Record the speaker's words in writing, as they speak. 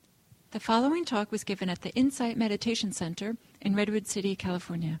The following talk was given at the Insight Meditation Center in Redwood City,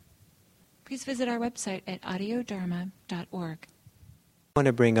 California. Please visit our website at audiodharma.org. I want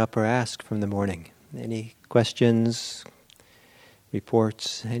to bring up or ask from the morning. Any questions,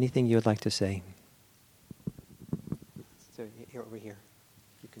 reports, anything you would like to say? So here, over here.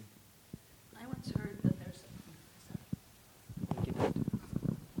 You can. I once heard that there's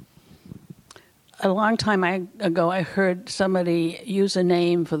a long time ago I heard somebody use a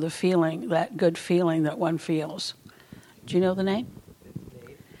name for the feeling, that good feeling that one feels. Do you know the name? The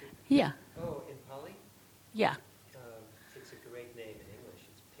name? Yeah. Oh, in Pali? Yeah. It's a great name in English.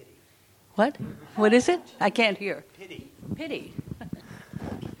 It's pity. What? What is it? I can't hear. Pity. Pity.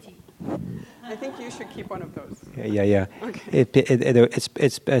 I think you should keep one of those. Yeah. Okay.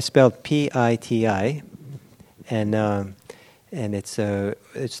 It's spelled P-I-T-I, and it's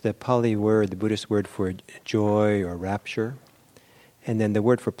the Pali word, the Buddhist word for joy or rapture, and then the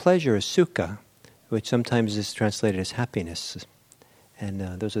word for pleasure is sukha, which sometimes is translated as happiness, and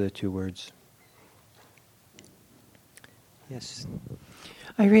those are the two words. Yes.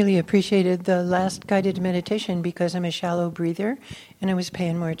 I really appreciated the last guided meditation because I'm a shallow breather, and I was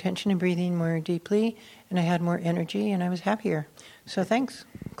paying more attention and breathing more deeply, and I had more energy, and I was happier. So thanks.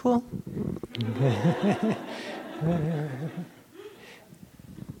 Cool.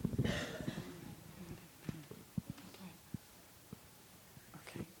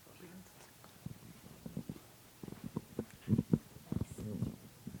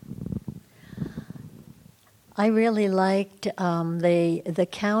 I really liked the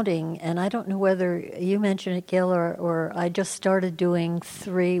counting, and I don't know whether you mentioned it, Gil, or I just started doing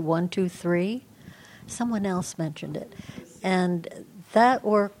 3, 1, 2, 3. Someone else mentioned it, and that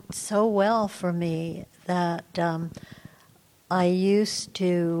worked so well for me that I used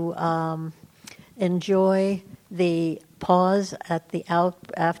to enjoy the pause at the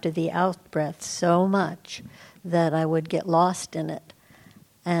after the out breath so much that I would get lost in it.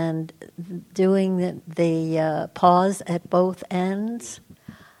 And doing the pause at both ends,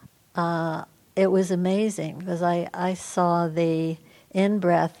 it was amazing because I saw the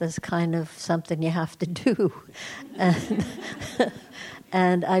in-breath as kind of something you have to do.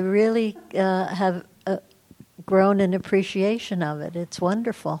 And I really have grown an appreciation of it. It's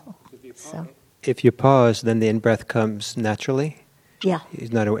wonderful. If you pause, then the in-breath comes naturally? Yeah.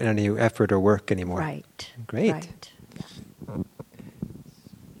 It's not any effort or work anymore. Right. Great. Right.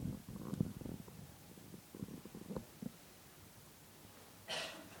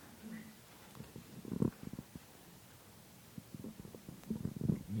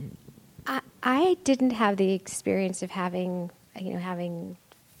 I didn't have the experience of feeling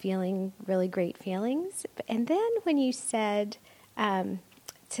really great feelings. And then when you said to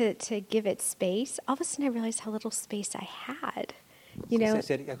give it space, all of a sudden I realized how little space I had. I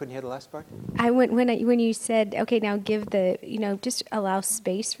couldn't hear the last part. When you said, okay, now give just allow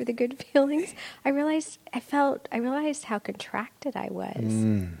space for the good feelings. I realized how contracted I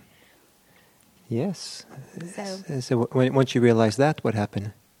was. Yes. So once you realized that, what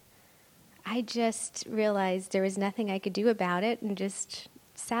happened? I just realized there was nothing I could do about it, and just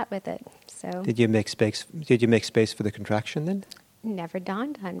sat with it. So Did you make space? Did you make space for the contraction then? Never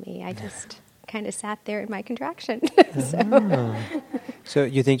dawned on me. I just kind of sat there in my contraction. So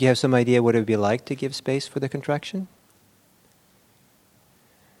you think you have some idea what it would be like to give space for the contraction?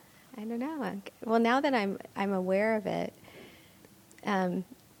 I don't know. Well, now that I'm aware of it,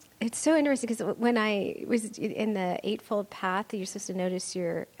 it's so interesting because when I was in the Eightfold Path, you're supposed to notice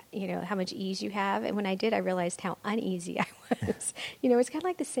how much ease you have. And when I did, I realized how uneasy I was. It's kind of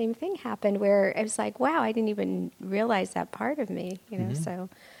like the same thing happened where I was like, wow, I didn't even realize that part of me, So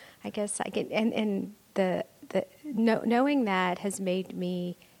I guess I get, and the knowing that has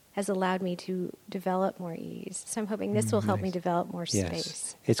allowed me to develop more ease. So I'm hoping this will help me develop more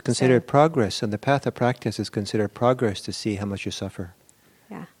space. It's considered progress, and the path of practice is considered progress to see how much you suffer.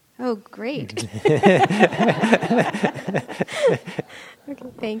 Yeah. Oh, great. Okay,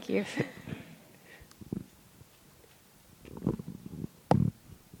 thank you.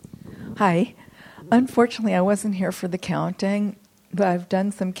 Hi. Unfortunately, I wasn't here for the counting, but I've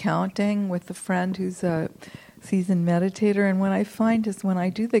done some counting with a friend who's a seasoned meditator, and what I find is when I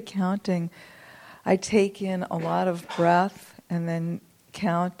do the counting, I take in a lot of breath and then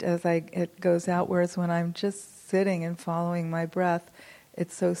count as it goes out, whereas when I'm just sitting and following my breath,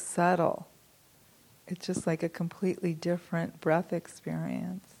 it's so subtle. It's just like a completely different breath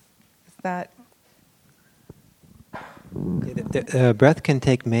experience. Is that... The breath can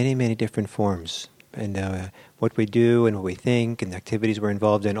take many, many different forms. And what we do and what we think and the activities we're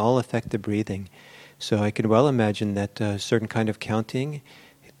involved in all affect the breathing. So I can well imagine that a certain kind of counting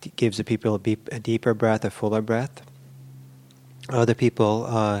gives the people a deeper breath, a fuller breath. Other people,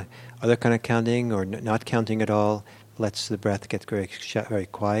 other kind of counting or not counting at all, lets the breath get very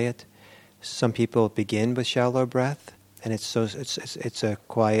quiet. Some people begin with shallow breath, and it's a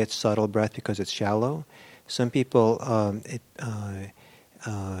quiet, subtle breath because it's shallow. Some people,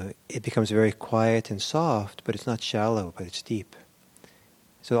 it becomes very quiet and soft, but it's not shallow, but it's deep.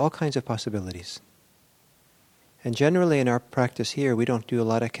 So all kinds of possibilities. And generally in our practice here, we don't do a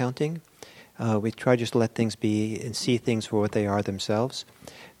lot of counting. We try just to let things be and see things for what they are themselves.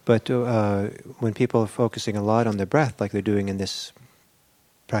 But when people are focusing a lot on their breath, like they're doing in this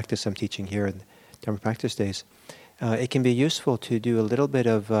practice I'm teaching here in Dharma Practice Days, it can be useful to do a little bit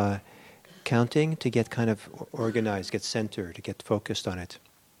of counting to get kind of organized, get centered, to get focused on it.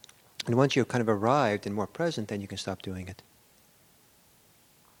 And once you've kind of arrived and more present, then you can stop doing it.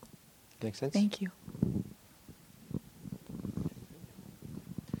 Make sense? Thank you.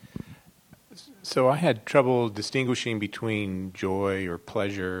 So I had trouble distinguishing between joy or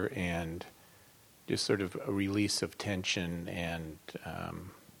pleasure and just sort of a release of tension and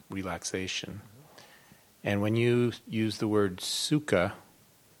relaxation. And when you use the word sukha,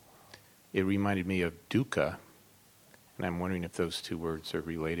 it reminded me of dukkha. And I'm wondering if those two words are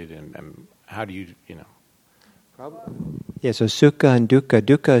related and how do you know? Probably. Yeah, so sukha and dukkha.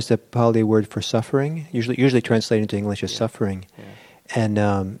 Dukkha is the Pali word for suffering, usually translated into English as suffering.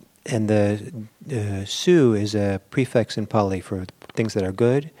 Yeah. And the su is a prefix in Pali for things that are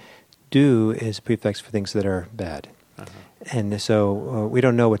good. Du is a prefix for things that are bad. Uh-huh. And so we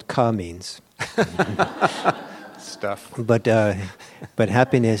don't know what ka means. Stuff. But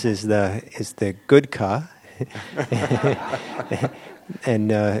happiness is the good ka,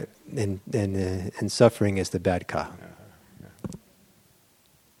 and suffering is the bad ka.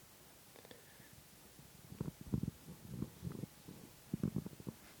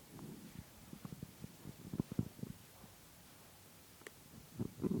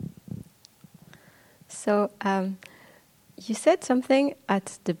 So you said something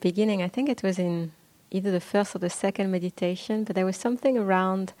at the beginning, I think it was in either the first or the second meditation, but there was something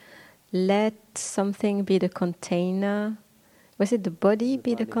around let something be the container. Was it the body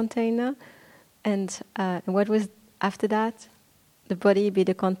be the container? And what was after that? The body be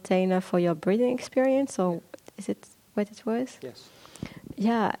the container for your breathing experience, or is it what it was? Yes.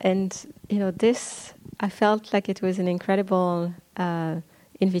 Yeah, and this, I felt like it was an incredible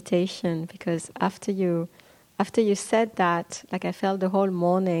invitation, because after you said that, like I felt the whole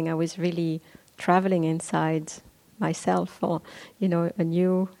morning I was really traveling inside myself, or a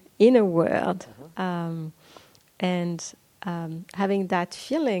new inner world, and having that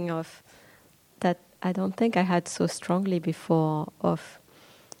feeling of that I don't think I had so strongly before, of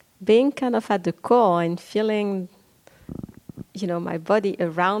being kind of at the core and feeling my body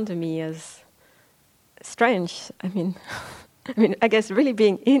around me as strange. I mean, I guess really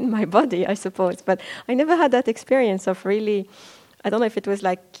being in my body, I suppose. But I never had that experience of really, I don't know if it was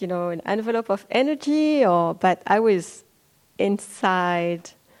like, an envelope of energy but I was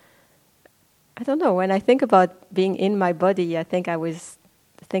inside. I don't know. When I think about being in my body, I think I was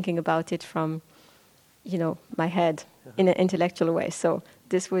thinking about it from, my head in an intellectual way. So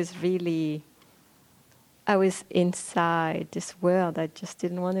this was really, I was inside this world. I just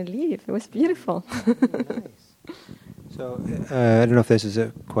didn't want to leave. It was beautiful. Nice. So I don't know if this is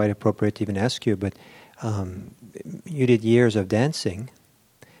quite appropriate to even ask you, but you did years of dancing,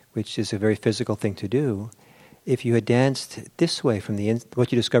 which is a very physical thing to do. If you had danced this way from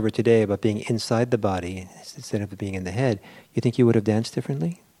what you discovered today about being inside the body instead of being in the head, you think you would have danced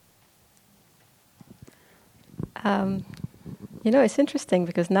differently? It's interesting,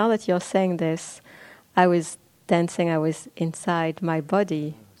 because now that you're saying this, I was dancing, I was inside my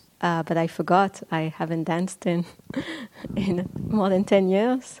body. But I forgot. I haven't danced in more than 10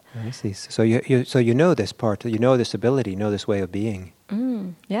 years. I see. So you know this part. You know this ability. You know this way of being.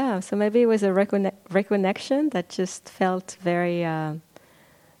 Yeah. So maybe it was a reconnection that just felt very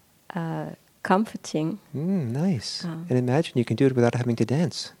comforting. Nice. And imagine you can do it without having to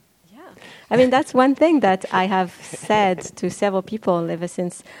dance. Yeah. That's one thing that I have said to several people ever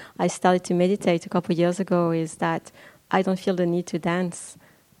since I started to meditate a couple of years ago, is that I don't feel the need to dance.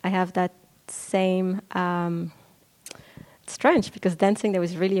 I have that same, it's strange, because dancing there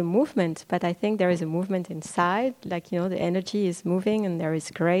was really a movement, but I think there is a movement inside, like, the energy is moving and there is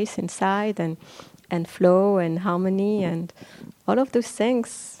grace inside and flow and harmony and all of those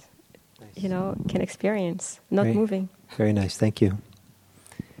things, nice. Can experience, not moving. Very nice, thank you.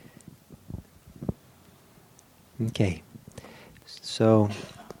 Okay, so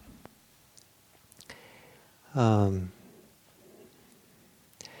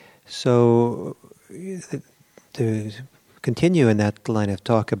So to continue in that line of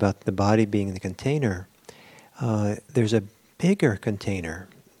talk about the body being the container, there's a bigger container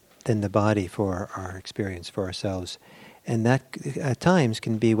than the body for our experience, for ourselves. And that at times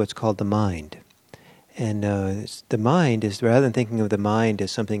can be what's called the mind. And the mind is, rather than thinking of the mind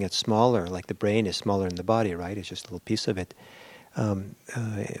as something that's smaller, like the brain is smaller than the body, right? It's just a little piece of it.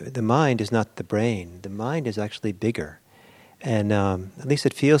 The mind is not the brain. The mind is actually bigger. And at least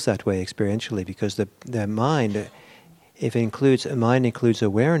it feels that way experientially, because the mind, if mind includes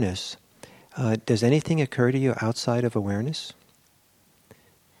awareness, does anything occur to you outside of awareness?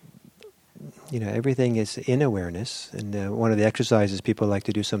 Everything is in awareness. And one of the exercises people like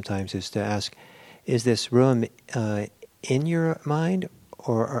to do sometimes is to ask, is this room in your mind,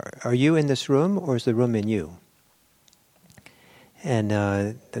 or are you in this room, or is the room in you? And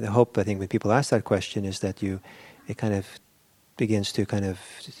the hope, I think, when people ask that question is that it kind of begins to kind of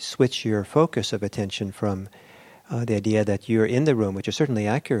switch your focus of attention from the idea that you're in the room, which is certainly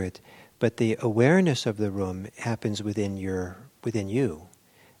accurate, but the awareness of the room happens within you.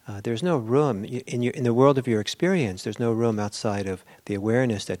 There's no room in the world of your experience. There's no room outside of the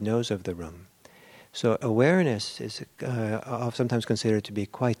awareness that knows of the room. So awareness is sometimes considered to be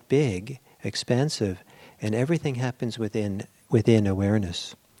quite big, expansive, and everything happens within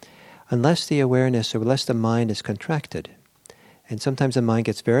awareness, unless the mind is contracted. And sometimes the mind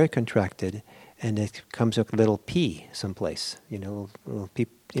gets very contracted, and it comes up a little pea someplace, little pea,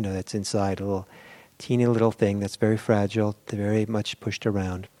 that's inside, a little teeny little thing that's very fragile, very much pushed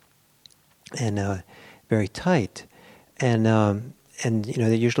around, and very tight, and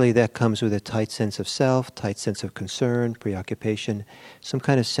usually that comes with a tight sense of self, tight sense of concern, preoccupation, some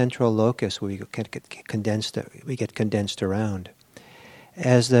kind of central locus where we get condensed around.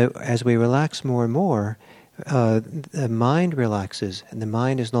 As we relax more and more, the mind relaxes, and the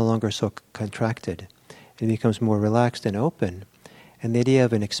mind is no longer so contracted. It becomes more relaxed and open, and the idea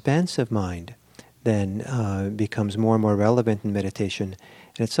of an expansive mind then becomes more and more relevant in meditation.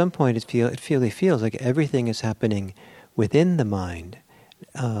 And at some point, it feels like everything is happening within the mind,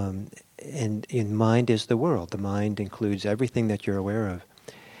 and in mind is the world. The mind includes everything that you're aware of,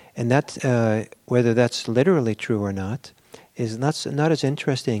 and that whether that's literally true or not is not as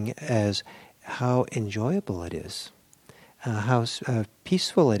interesting as how enjoyable it is, how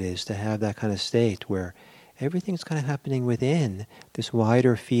peaceful it is to have that kind of state where everything's kind of happening within this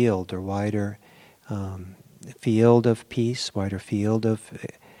wider field, or wider field of peace, wider field of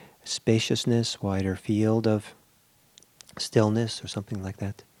spaciousness, wider field of stillness, or something like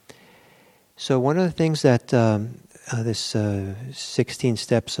that. So one of the things that this 16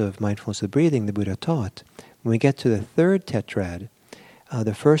 steps of mindfulness of breathing the Buddha taught, when we get to the third tetrad,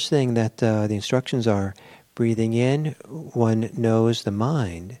 the first thing that the instructions are, breathing in, one knows the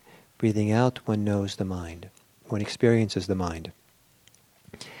mind. Breathing out, one knows the mind. One experiences the mind.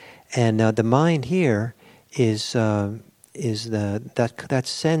 And the mind here is that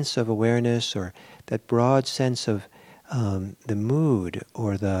sense of awareness, or that broad sense of the mood,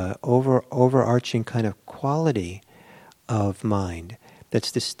 or the overarching kind of quality of mind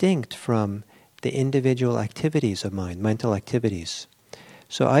that's distinct from the individual activities of mind, mental activities.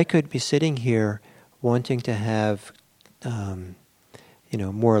 So I could be sitting here wanting to have,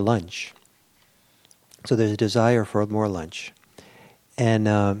 more lunch. So there's a desire for more lunch, and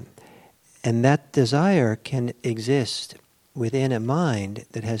that desire can exist within a mind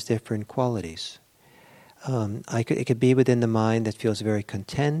that has different qualities. It could be within the mind that feels very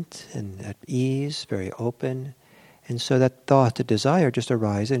content and at ease, very open, and so that thought, the desire, just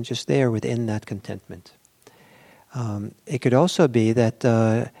arises and just there within that contentment. It could also be that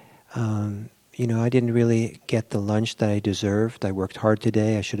I didn't really get the lunch that I deserved. I worked hard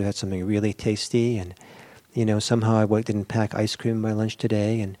today. I should have had something really tasty, and somehow I didn't pack ice cream in my lunch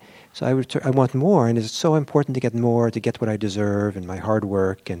today, and so I want more. And it's so important to get more, to get what I deserve, and my hard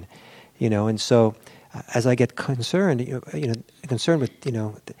work, and so as I get concerned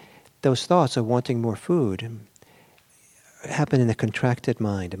with those thoughts of wanting more food happen in a contracted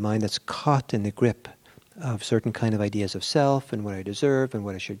mind, a mind that's caught in the grip of certain kind of ideas of self and what I deserve and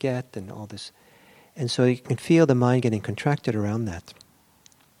what I should get and all this. And so you can feel the mind getting contracted around that.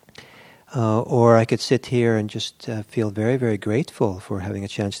 Or I could sit here and just feel very, very grateful for having a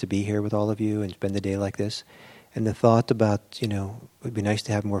chance to be here with all of you and spend the day like this. And the thought about, it would be nice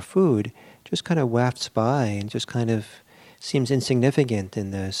to have more food, just kind of wafts by and just kind of seems insignificant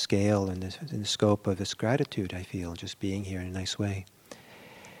in the scale and in the scope of this gratitude I feel, just being here in a nice way.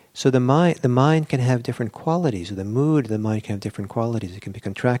 So the mind can have different qualities, or the mood of the mind can have different qualities. It can be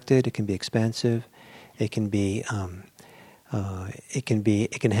contracted, it can be expansive, it can be It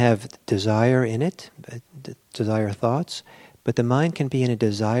can have desire in it, desire thoughts, but the mind can be in a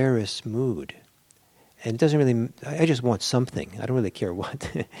desirous mood. And it doesn't really, I just want something. I don't really care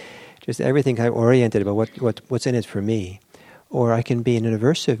what. Just everything kind of oriented about what's in it for me. Or I can be in an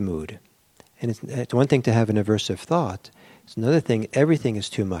aversive mood. And it's one thing to have an aversive thought. It's another thing, everything is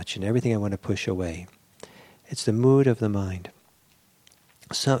too much and everything I want to push away. It's the mood of the mind.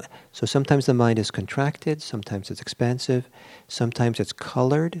 So sometimes the mind is contracted, sometimes it's expansive, sometimes it's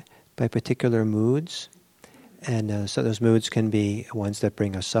colored by particular moods. And so those moods can be ones that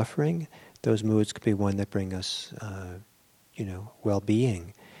bring us suffering. Those moods could be one that bring us,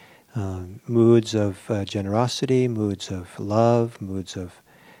 well-being. Moods of generosity, moods of love, moods of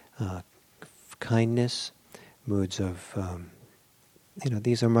kindness, moods of,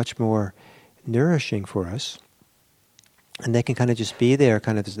 these are much more nourishing for us. And they can kind of just be there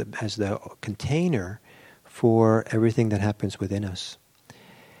kind of as the container for everything that happens within us.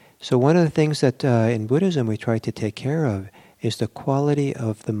 So one of the things that in Buddhism we try to take care of is the quality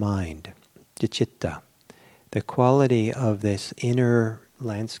of the mind, the citta, the quality of this inner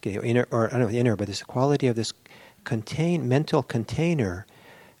landscape, but this quality of this mental container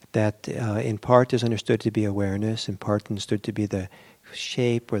that in part is understood to be awareness, in part understood to be the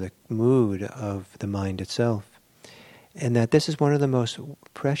shape or the mood of the mind itself. And that this is one of the most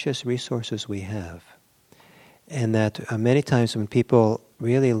precious resources we have. And that many times when people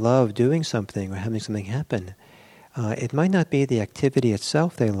really love doing something or having something happen, it might not be the activity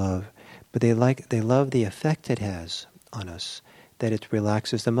itself they love, but they love the effect it has on us, that it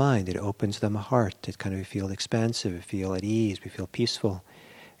relaxes the mind, it opens them a heart, it kind of feel expansive, we feel at ease, we feel peaceful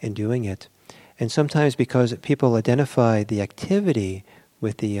in doing it. And sometimes because people identify the activity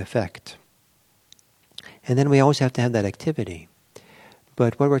with the effect. And then we always have to have that activity.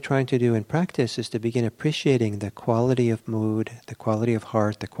 But what we're trying to do in practice is to begin appreciating the quality of mood, the quality of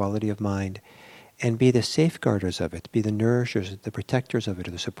heart, the quality of mind, and be the safeguarders of it, be the nourishers, the protectors of it,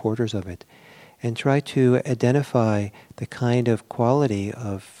 or the supporters of it, and try to identify the kind of quality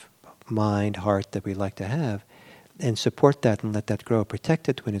of mind, heart that we like to have, and support that and let that grow, protect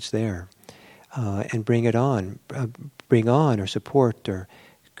it when it's there, and bring on or support or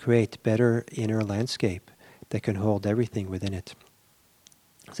create better inner landscape that can hold everything within it.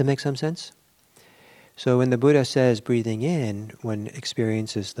 Does that make some sense? So when the Buddha says breathing in when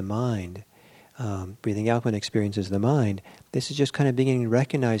experiences the mind, breathing out when experiences the mind, this is just kind of beginning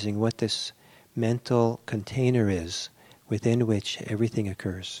recognizing what this mental container is within which everything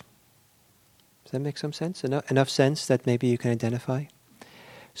occurs. Does that make some sense? Enough sense that maybe you can identify?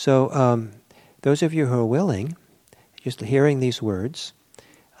 So those of you who are willing, just hearing these words,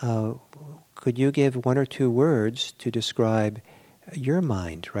 could you give one or two words to describe your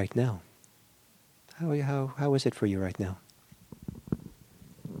mind right now? How is it for you right now?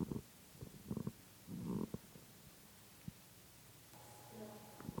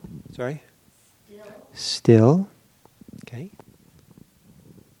 Sorry? Still. Okay.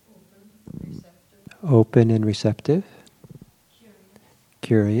 Open and receptive.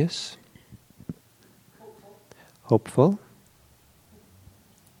 Curious. Hopeful.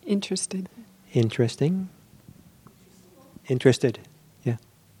 Interested. Interesting. Interested. Yeah.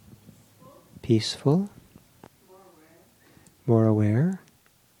 Peaceful. More aware.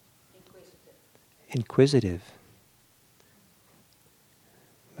 Inquisitive.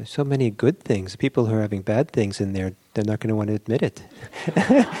 There's so many good things. People who are having bad things in there, they're not going to want to admit it.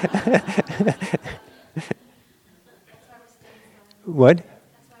 What?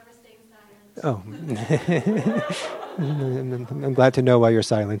 Oh. I'm glad to know why you're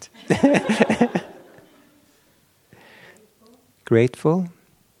silent. Grateful.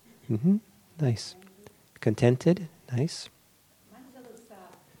 Mm-hmm. Nice. Contented. Nice. A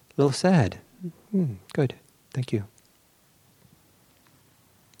little sad. Good. Thank you.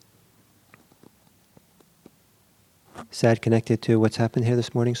 Sad connected to what's happened here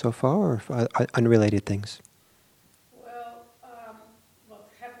this morning so far, or unrelated things? Well, what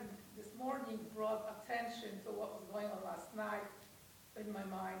happened this morning brought attention to what was going on last night in my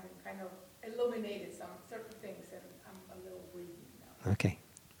mind and kind of illuminated some certain things, and I'm a little breathing now. Okay.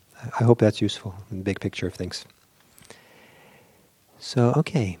 I hope that's useful in the big picture of things. So,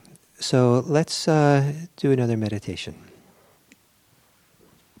 okay. So let's do another meditation.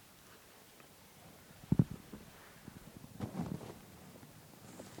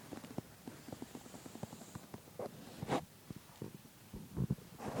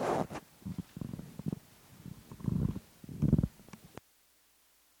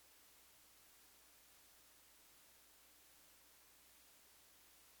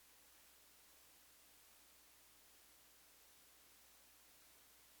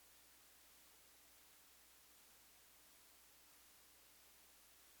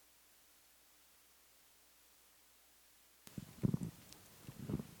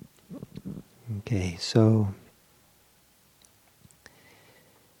 Okay, so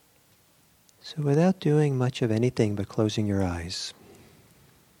without doing much of anything but closing your eyes,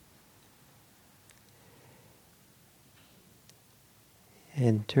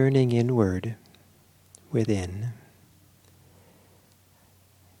 and turning inward within,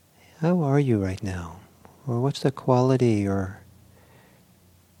 how are you right now? Or what's the quality or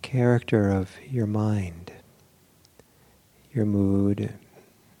character of your mind, your mood,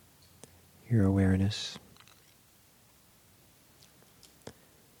 your awareness?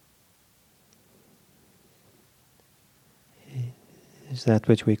 Is that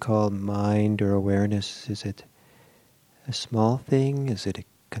what we call mind or awareness? Is it a small thing? Is it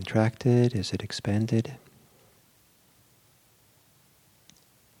contracted? Is it expanded?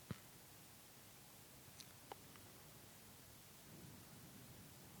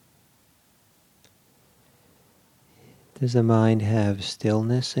 Does the mind have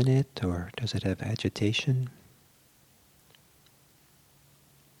stillness in it, or does it have agitation?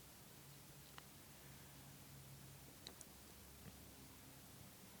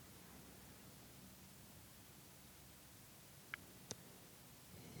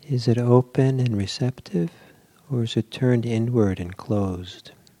 Is it open and receptive, or is it turned inward and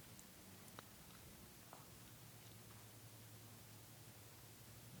closed?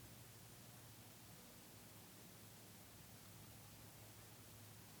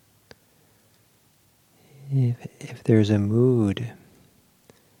 If there's a mood,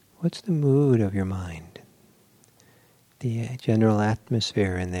 what's the mood of your mind? The general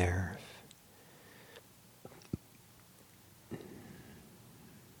atmosphere in there.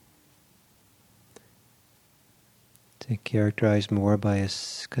 Is it characterized more by a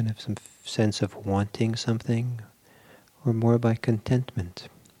kind of some sense of wanting something, or more by contentment?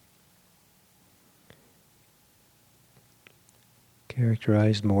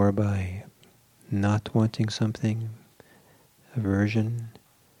 Characterized more by not wanting something, aversion,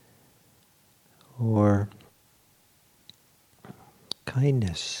 or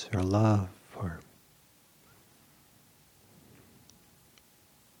kindness or love, or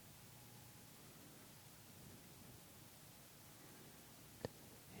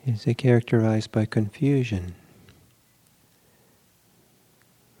is it characterized by confusion,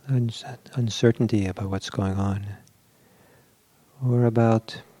 uncertainty about what's going on, or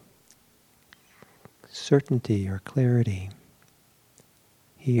about certainty or clarity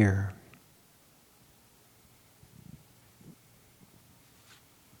here?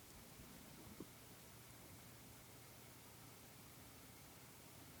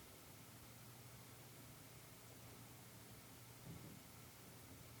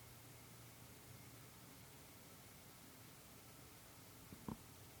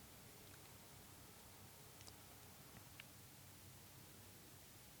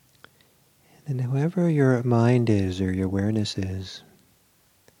 And whoever your mind is or your awareness is,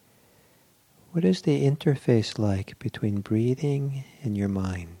 what is the interface like between breathing and your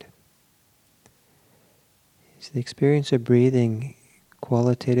mind? Is the experience of breathing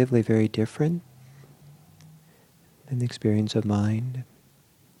qualitatively very different than the experience of mind?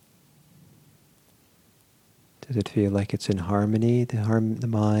 Does it feel like it's in harmony, the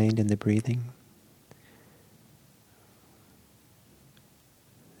mind and the breathing?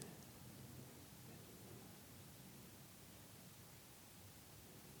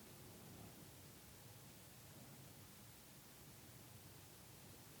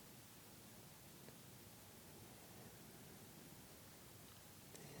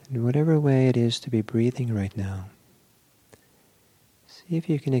 In whatever way it is to be breathing right now, see if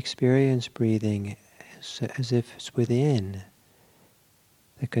you can experience breathing as if it's within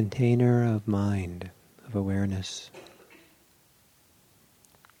the container of mind, of awareness.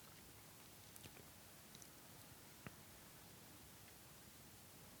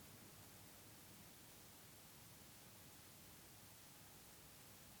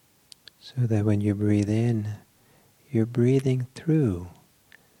 So that when you breathe in, you're breathing through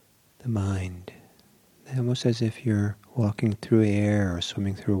the mind, almost as if you're walking through air or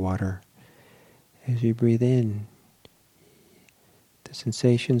swimming through water. As you breathe in, the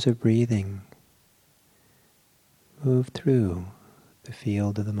sensations of breathing move through the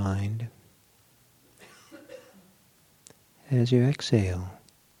field of the mind. As you exhale,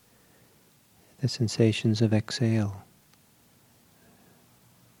 the sensations of exhale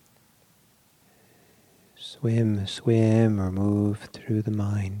swim or move through the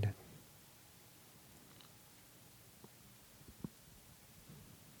mind.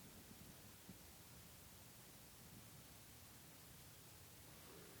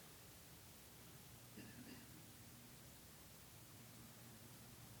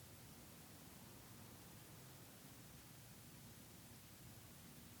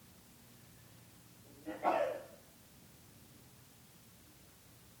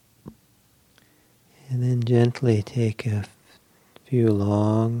 And then gently take a few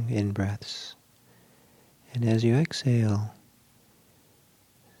long in-breaths. And as you exhale,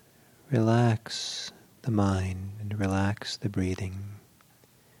 relax the mind and relax the breathing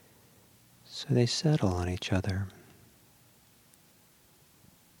so they settle on each other.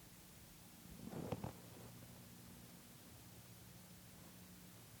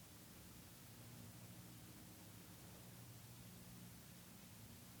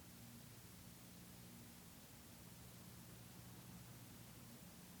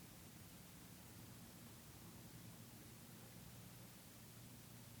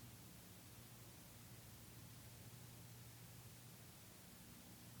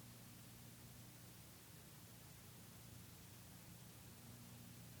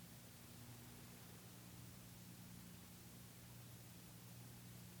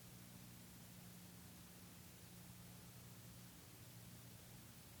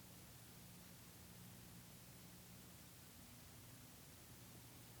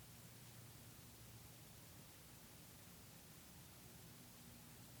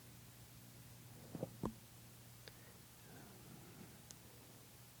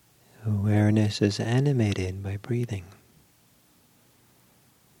 Awareness is animated by breathing.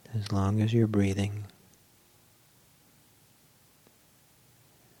 As long as you're breathing,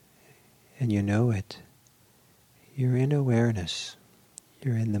 and you know it, you're in awareness,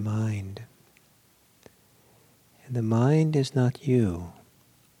 you're in the mind. And the mind is not you.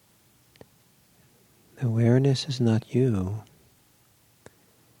 Awareness is not you.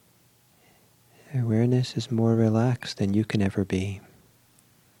 Awareness is more relaxed than you can ever be.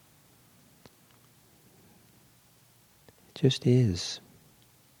 It just is.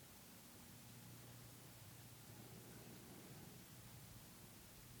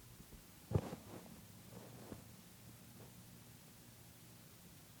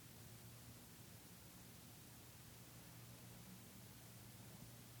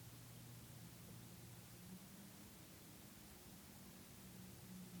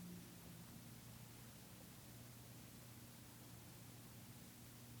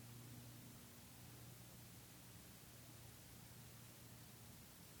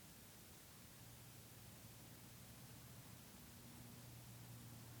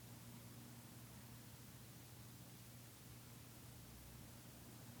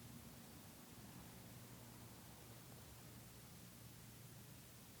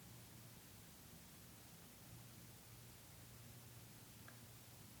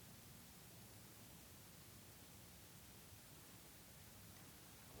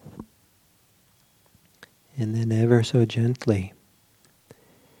 And then ever so gently,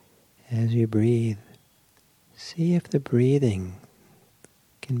 as you breathe, see if the breathing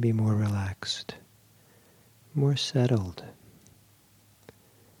can be more relaxed, more settled,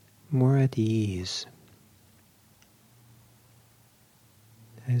 more at ease,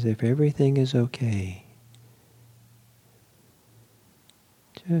 as if everything is okay.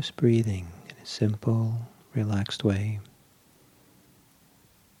 Just breathing in a simple, relaxed way.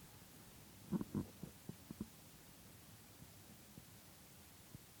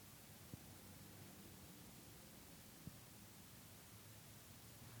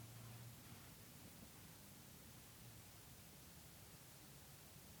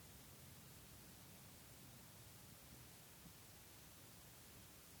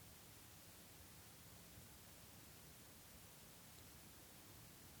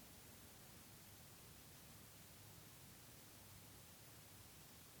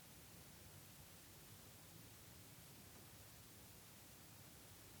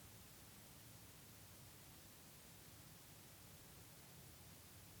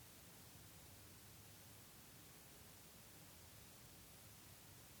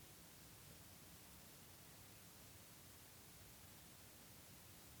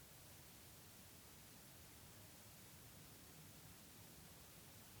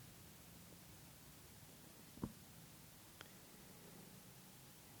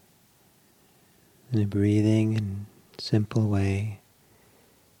 And breathing in a simple way.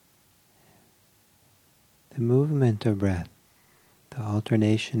 The movement of breath, the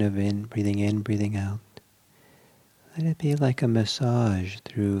alternation of breathing in, breathing out. Let it be like a massage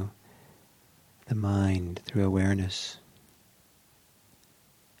through the mind, through awareness.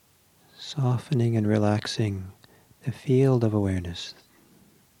 Softening and relaxing the field of awareness.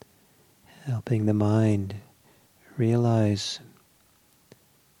 Helping the mind realize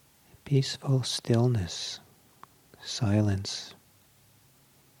peaceful stillness, silence.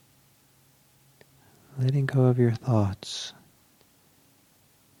 Letting go of your thoughts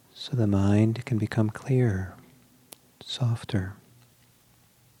so the mind can become clearer, softer.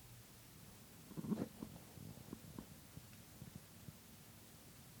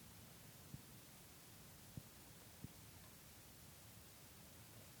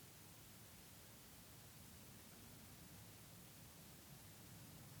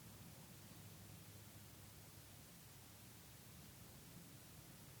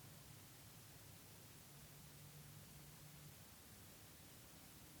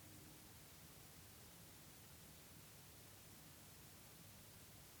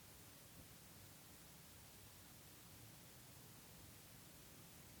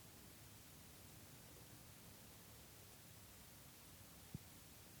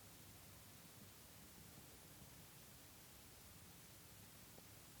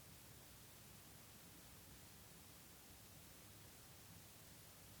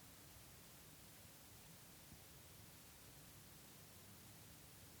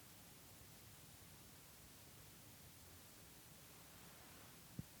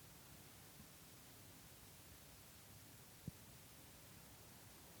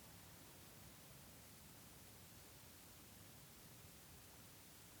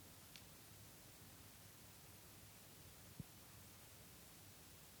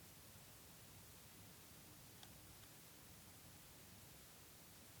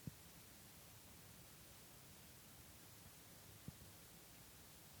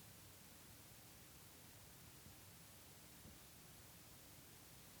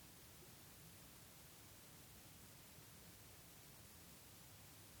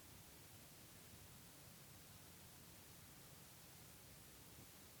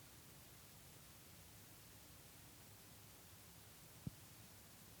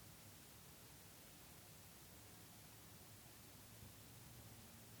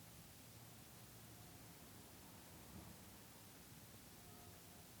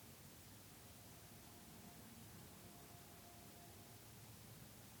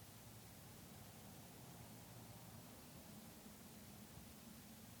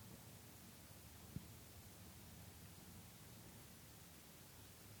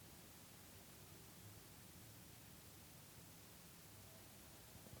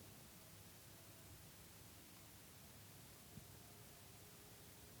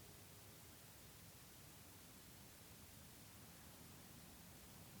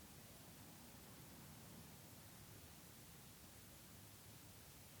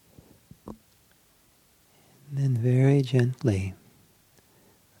 very gently,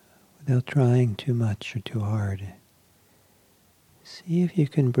 without trying too much or too hard, see if you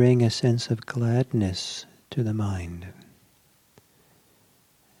can bring a sense of gladness to the mind,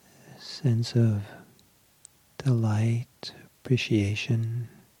 a sense of delight, appreciation,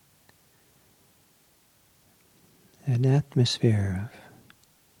 an atmosphere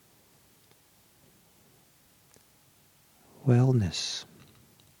of wellness,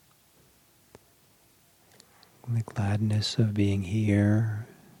 the gladness of being here,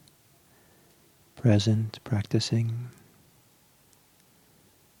 present, practicing,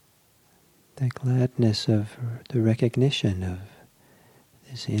 the gladness of the recognition of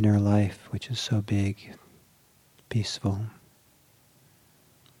this inner life which is so big, peaceful.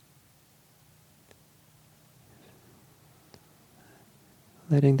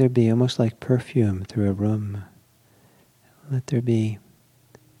 Letting there be almost like perfume through a room. Let there be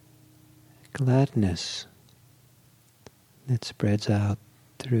gladness that spreads out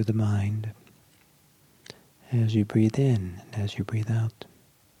through the mind as you breathe in and as you breathe out.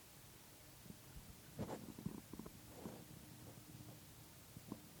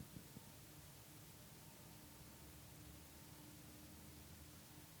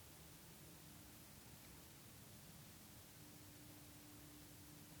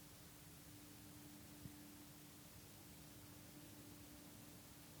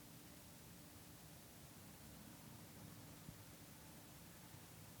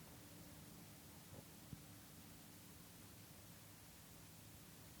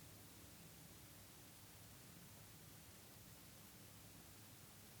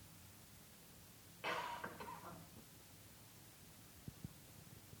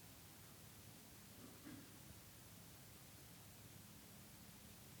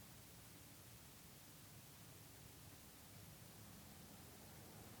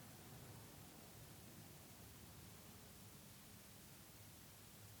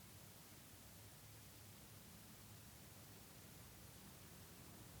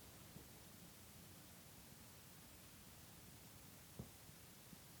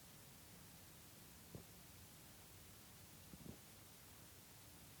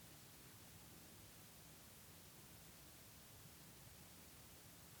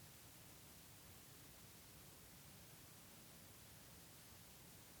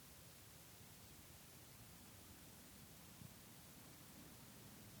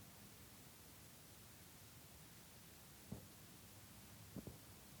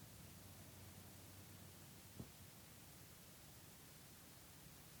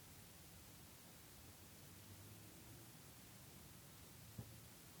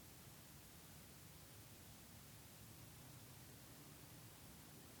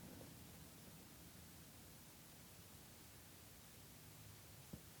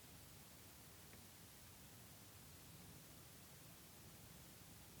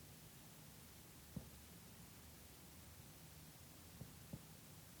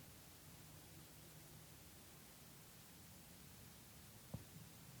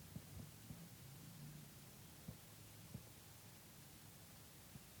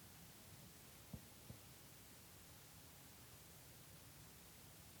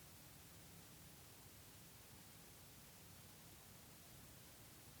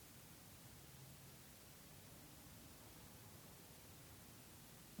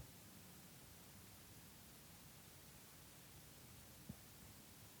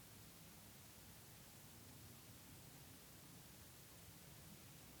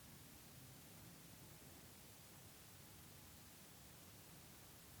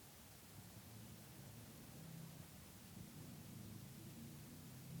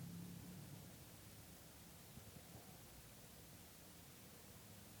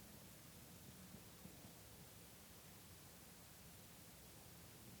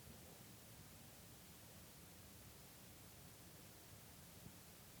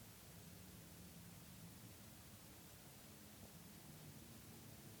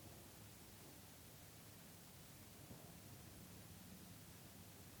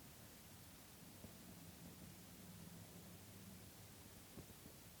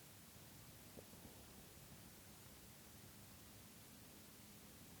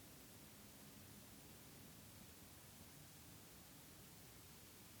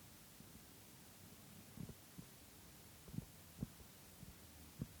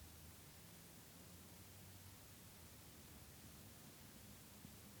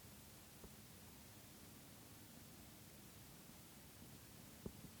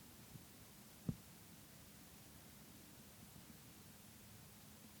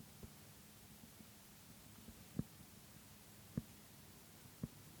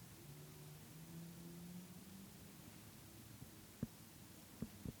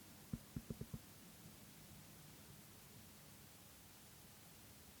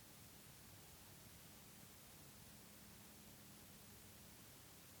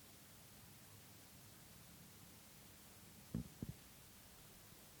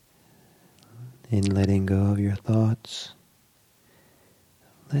 In letting go of your thoughts,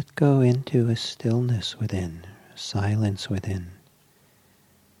 let go into a stillness within, a silence within.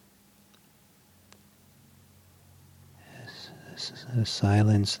 A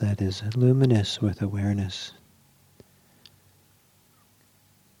silence that is luminous with awareness.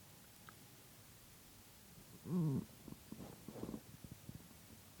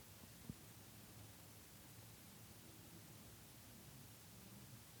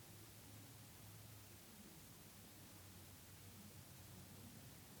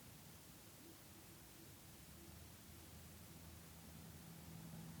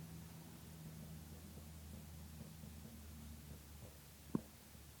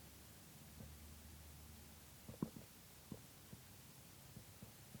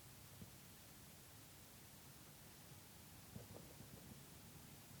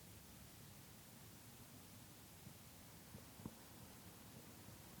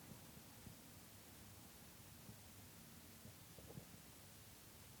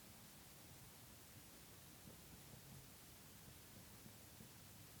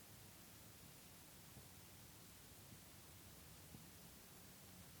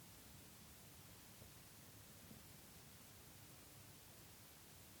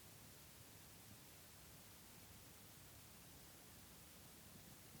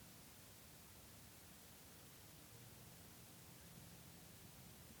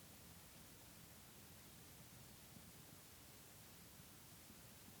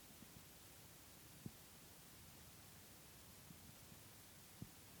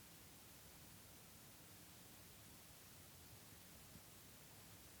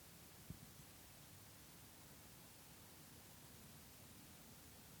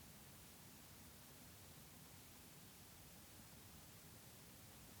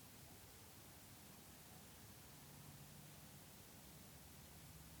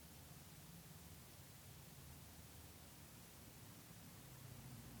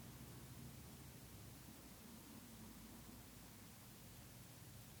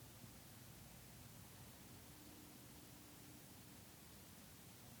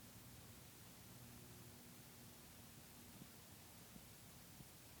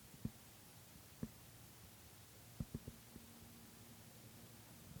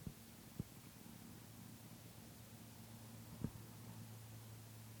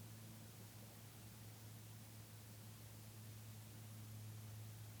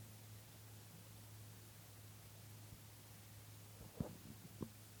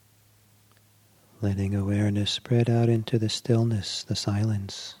 Letting awareness spread out into the stillness, the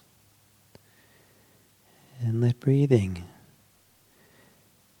silence. And let breathing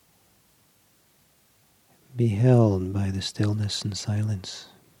be held by the stillness and silence.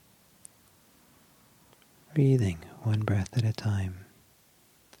 Breathing one breath at a time.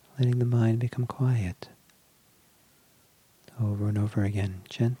 Letting the mind become quiet. Over and over again,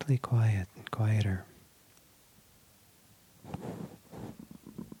 gently quiet and quieter.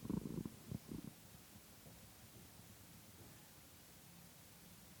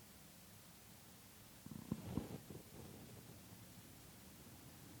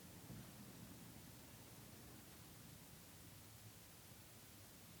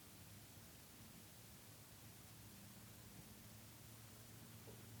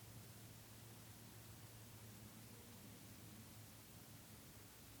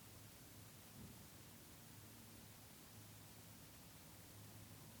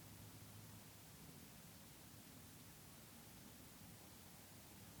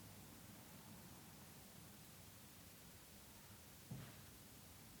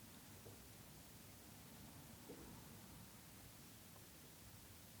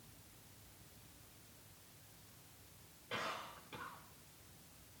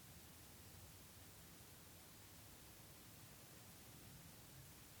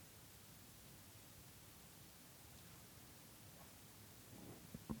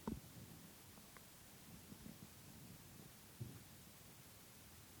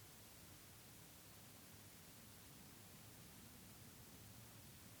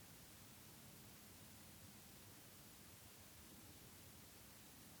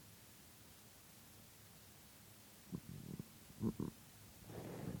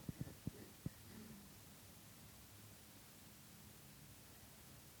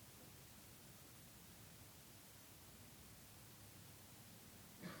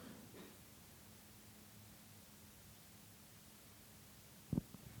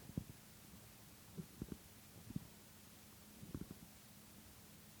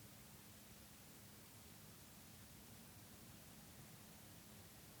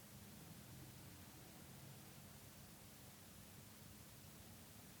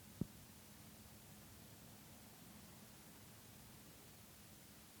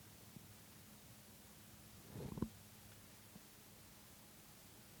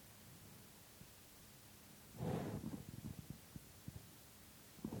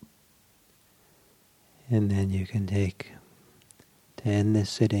 And then you can to end this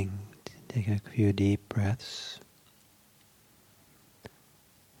sitting, take a few deep breaths,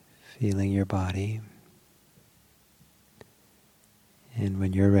 feeling your body. And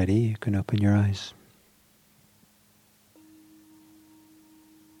when you're ready, you can open your eyes.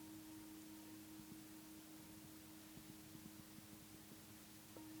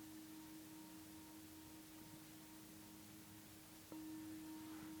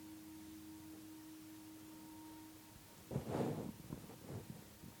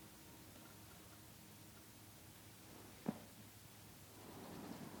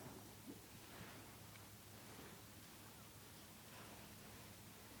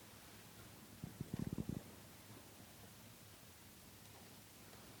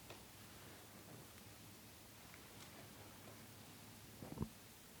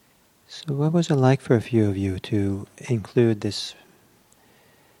 So what was it like for a few of you to include this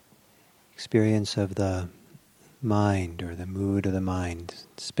experience of the mind or the mood of the mind,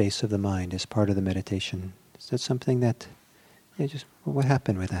 space of the mind as part of the meditation? Is that something that, what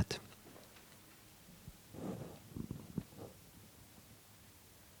happened with that?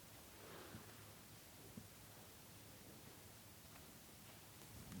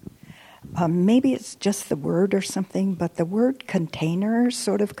 Maybe it's just the word or something, but the word container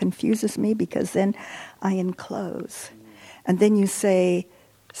sort of confuses me because then I enclose. And then you say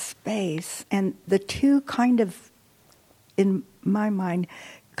space, and the two kind of, in my mind,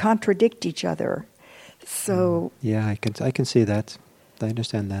 contradict each other. So yeah, I can see that. I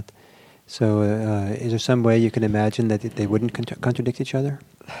understand that. So is there some way you can imagine that they wouldn't contradict each other?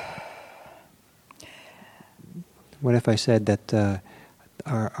 What if I said that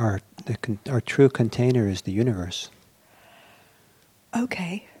our true container is the universe?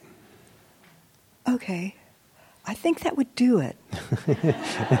 Okay. I think that would do it.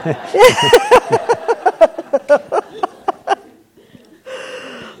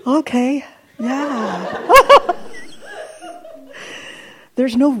 Okay, yeah.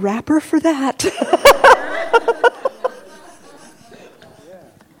 There's no wrapper for that.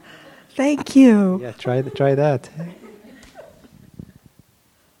 Thank you. Yeah, try that.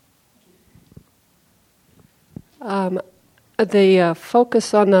 The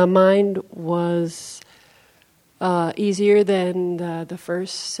focus on the mind was easier than the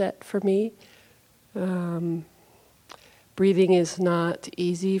first set for me. Breathing is not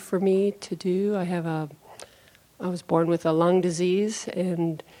easy for me to do. I was born with a lung disease,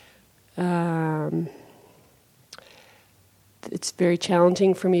 and it's very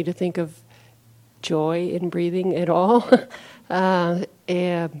challenging for me to think of joy in breathing at all.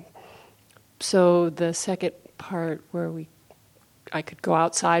 And so the second part where I could go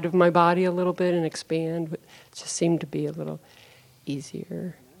outside of my body a little bit and expand, but it just seemed to be a little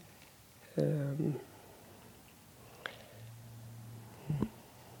easier.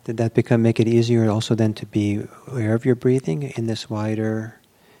 Did that make it easier also then to be aware of your breathing in this wider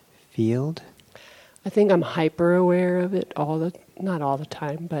field? I think I'm hyper aware of it not all the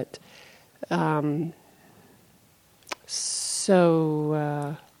time, but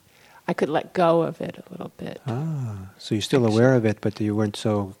so I could let go of it a little bit. So you're still aware of it, but you weren't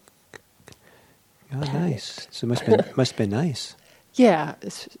so. Oh, nice. So it must be nice. Yeah,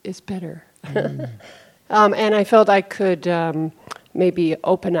 it's better. And I felt I could maybe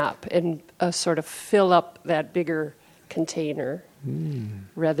open up and sort of fill up that bigger container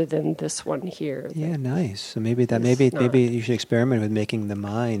rather than this one here. Yeah, nice. So maybe you should experiment with making the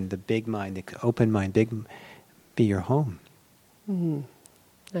mind, the big mind, the open mind, be your home.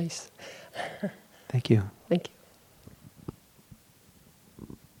 Nice. Thank you. Thank you.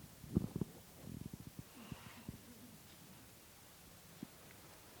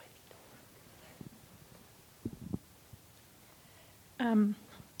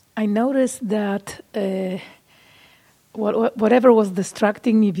 I noticed that whatever was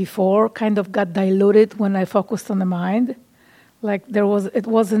distracting me before kind of got diluted when I focused on the mind. Like it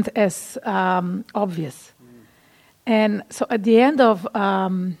wasn't as obvious. And so at the end of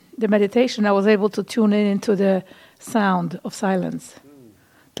the meditation, I was able to tune in into the sound of silence,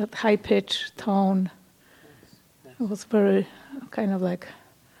 that high-pitched tone. It was very kind of like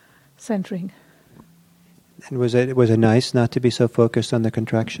centering. And was it nice not to be so focused on the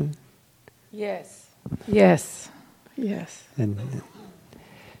contraction? Yes. And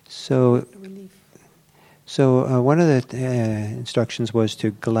so one of the instructions was to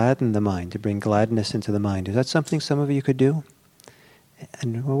gladden the mind, to bring gladness into the mind. Is that something some of you could do?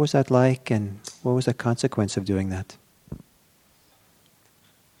 And what was that like, and what was the consequence of doing that?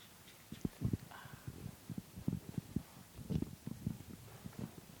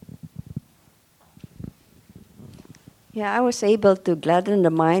 Yeah, I was able to gladden the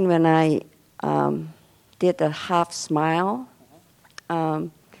mind when I did a half smile.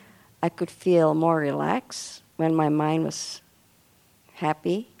 I could feel more relaxed when my mind was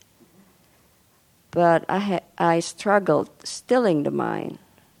happy. But I struggled stilling the mind.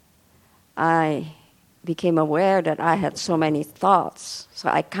 I became aware that I had so many thoughts, so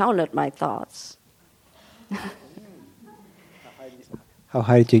I counted my thoughts. How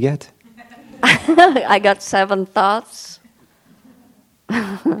high did you get? I got 7 thoughts.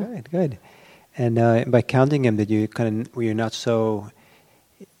 Good. And by counting them, were you not so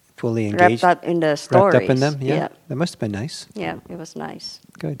fully engaged? Wrapped up in the stories. Wrapped up in them? Yeah. Yeah. That must have been nice. Yeah, it was nice.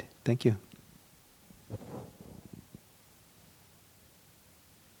 Good. Thank you.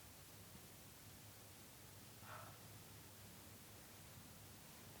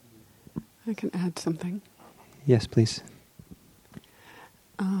 I can add something. Yes, please.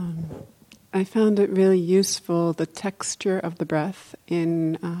 I found it really useful, the texture of the breath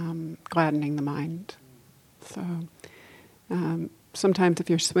in gladdening the mind. So sometimes if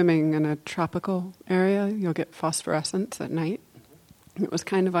you're swimming in a tropical area, you'll get phosphorescence at night. And it was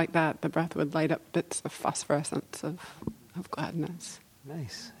kind of like that. The breath would light up bits of phosphorescence of gladness.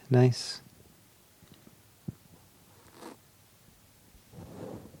 Nice.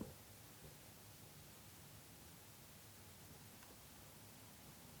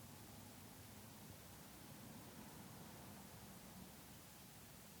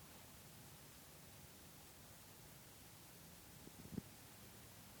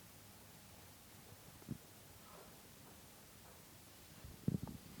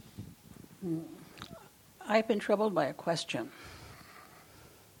 I've been troubled by a question.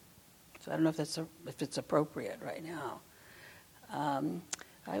 So I don't know if it's appropriate right now.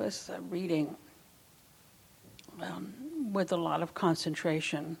 I was reading with a lot of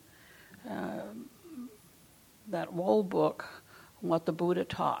concentration that old book, What the Buddha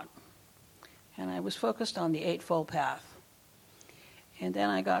Taught. And I was focused on the Eightfold Path. And then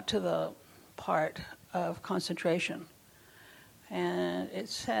I got to the part of concentration. And it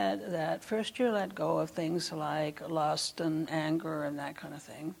said that first you let go of things like lust and anger and that kind of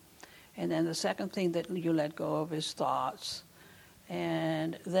thing. And then the second thing that you let go of is thoughts.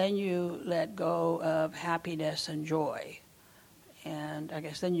 And then you let go of happiness and joy. And I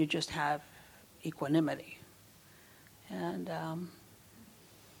guess then you just have equanimity. And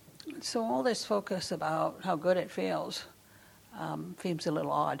so all this focus about how good it feels seems a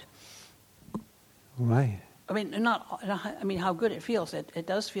little odd. Right. I mean, how good it feels. It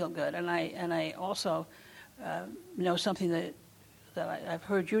does feel good, and I also know something that I've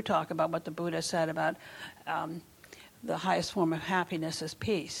heard you talk about. What the Buddha said about the highest form of happiness is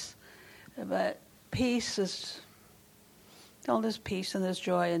peace, but peace is there's peace and there's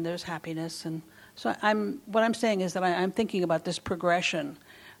joy and there's happiness, and so what I'm saying is that I'm thinking about this progression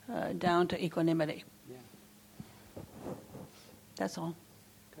down to equanimity. Yeah. That's all.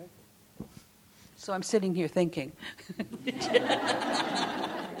 So I'm sitting here thinking.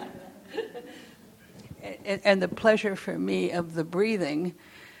 And the pleasure for me of the breathing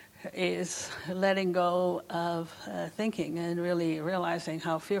is letting go of thinking and really realizing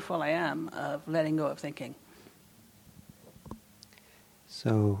how fearful I am of letting go of thinking.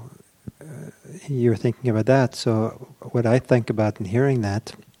 So you're thinking about that. So what I think about in hearing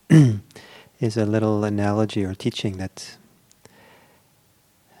that is a little analogy or teaching that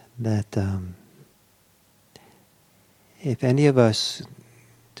if any of us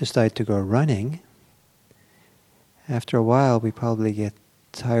decide to go running, after a while we probably get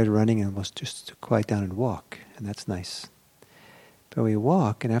tired of running and we'll just quiet down and walk, and that's nice. But we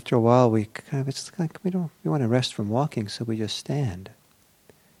walk, and after a while it's like we want to rest from walking, so we just stand,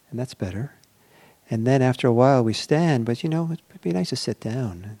 and that's better. And then after a while we stand, but it'd be nice to sit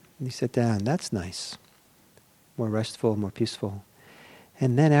down. And you sit down, that's nice, more restful, more peaceful.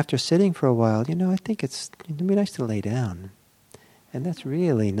 And then after sitting for a while, I think it'd be nice to lay down. And that's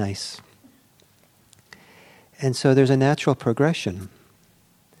really nice. And so there's a natural progression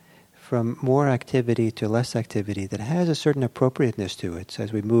from more activity to less activity that has a certain appropriateness to it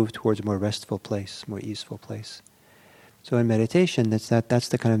as we move towards a more restful place, more easeful place. So in meditation, that's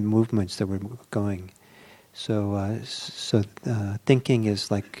the kind of movements that we're going. So thinking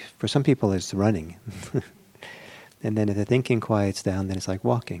is like, for some people, it's running. And then if the thinking quiets down, then it's like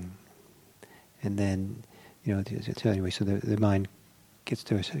walking. And then, anyway, so the mind gets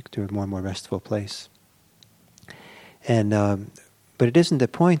to a more and more restful place. And but the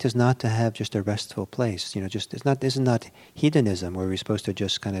point is not to have just a restful place. This is not hedonism where we're supposed to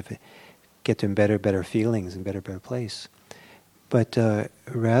just kind of get to better feelings and better place. but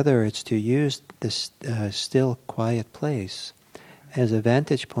rather it's to use this still, quiet place as a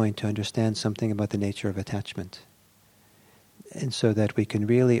vantage point to understand something about the nature of attachment. And so that we can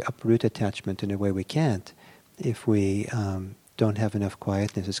really uproot attachment in a way we can't if we don't have enough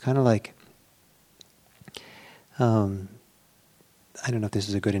quietness. It's kind of like, I don't know if this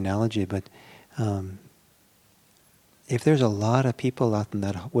is a good analogy, but if there's a lot of people out in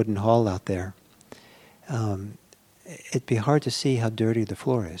that wooden hall out there, it'd be hard to see how dirty the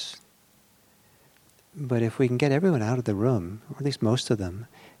floor is. But if we can get everyone out of the room, or at least most of them,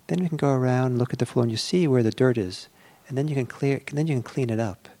 then we can go around and look at the floor and you see where the dirt is, and then you can clean it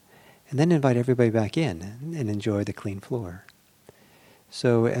up, and then invite everybody back in and enjoy the clean floor.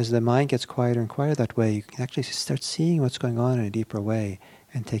 So as the mind gets quieter and quieter that way, you can actually start seeing what's going on in a deeper way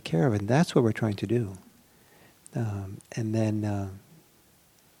and take care of it. And that's what we're trying to do. And then, does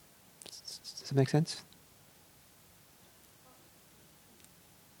it make sense?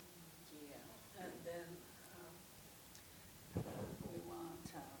 Yeah, and then we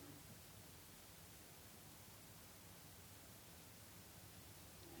want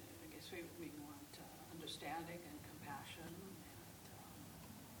I guess we want understanding and compassion, and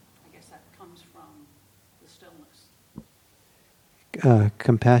I guess that comes from the stillness.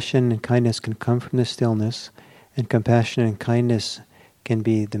 Compassion and kindness can come from the stillness, and compassion and kindness can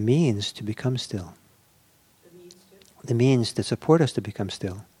be the means to become still. The means to support us to become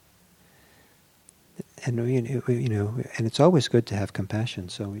still. And and it's always good to have compassion.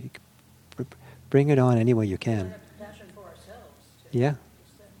 So you bring it on any way you can. Compassion for ourselves too. Yeah,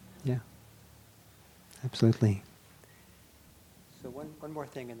 yeah, absolutely. So one more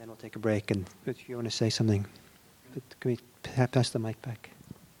thing, and then we'll take a break. And if you want to say something, can we pass the mic back?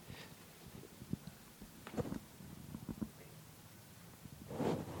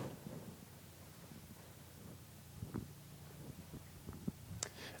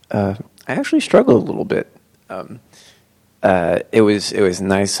 I actually struggled a little bit. It was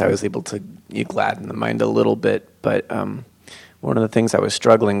nice. I was able to gladden the mind a little bit, but one of the things I was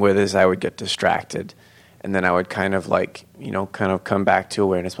struggling with is I would get distracted, and then I would kind of come back to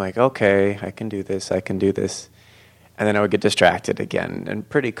awareness. I'm like, okay, I can do this, and then I would get distracted again, and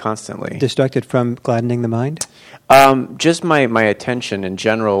pretty constantly. Distracted from gladdening the mind? Just my attention in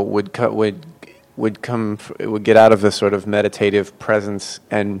general would get out of the sort of meditative presence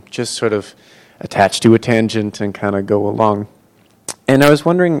and just sort of attach to a tangent and kind of go along. And I was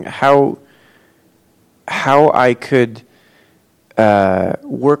wondering how I could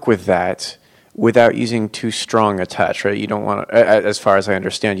work with that without using too strong a touch, right? You don't want to, as far as I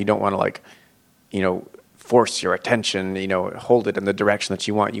understand, you don't want to force your attention, hold it in the direction that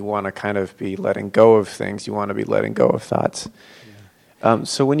you want. You want to kind of be letting go of things. You want to be letting go of thoughts.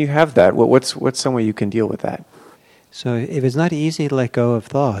 So when you have that, what's some way you can deal with that? So if it's not easy to let go of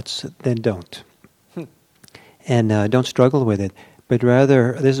thoughts, then don't. And don't struggle with it. But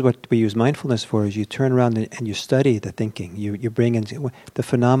rather, this is what we use mindfulness for, is you turn around and you study the thinking. You bring in the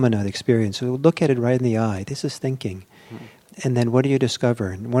phenomena, the experience. So look at it right in the eye. This is thinking. And then what do you discover?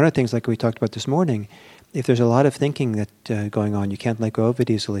 And one of the things, like we talked about this morning, if there's a lot of thinking that going on, you can't let go of it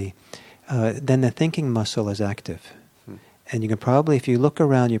easily, then the thinking muscle is active. And you can probably, if you look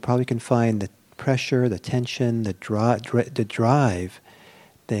around, you probably can find the pressure, the tension, the drive,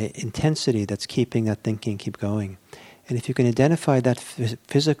 the intensity that's keeping that thinking keep going. And if you can identify that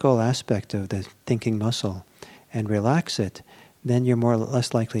physical aspect of the thinking muscle and relax it, then you're more or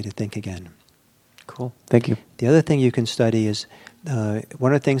less likely to think again. Cool. Thank you. The other thing you can study is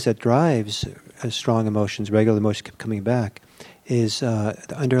one of the things that drives strong emotions, regular emotions coming back, is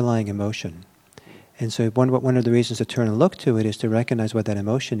the underlying emotion. And so one of the reasons to turn and look to it is to recognize what that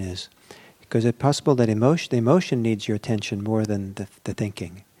emotion is. Because it's possible that the emotion needs your attention more than the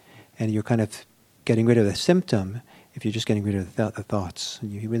thinking. And you're kind of getting rid of the symptom if you're just getting rid of the thoughts.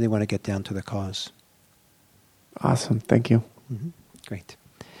 And you really want to get down to the cause. Awesome. Thank you. Mm-hmm. Great.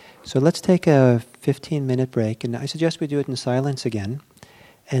 So let's take a 15-minute break. And I suggest we do it in silence again.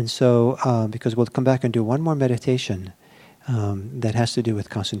 And so, because we'll come back and do one more meditation that has to do with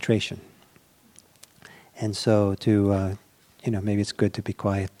concentration. And so maybe it's good to be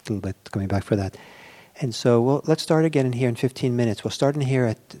quiet a little bit, coming back for that. And so let's start again in here in 15 minutes. We'll start in here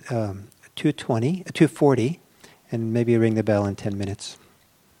at 2:40, and maybe ring the bell in 10 minutes.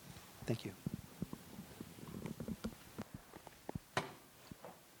 Thank you.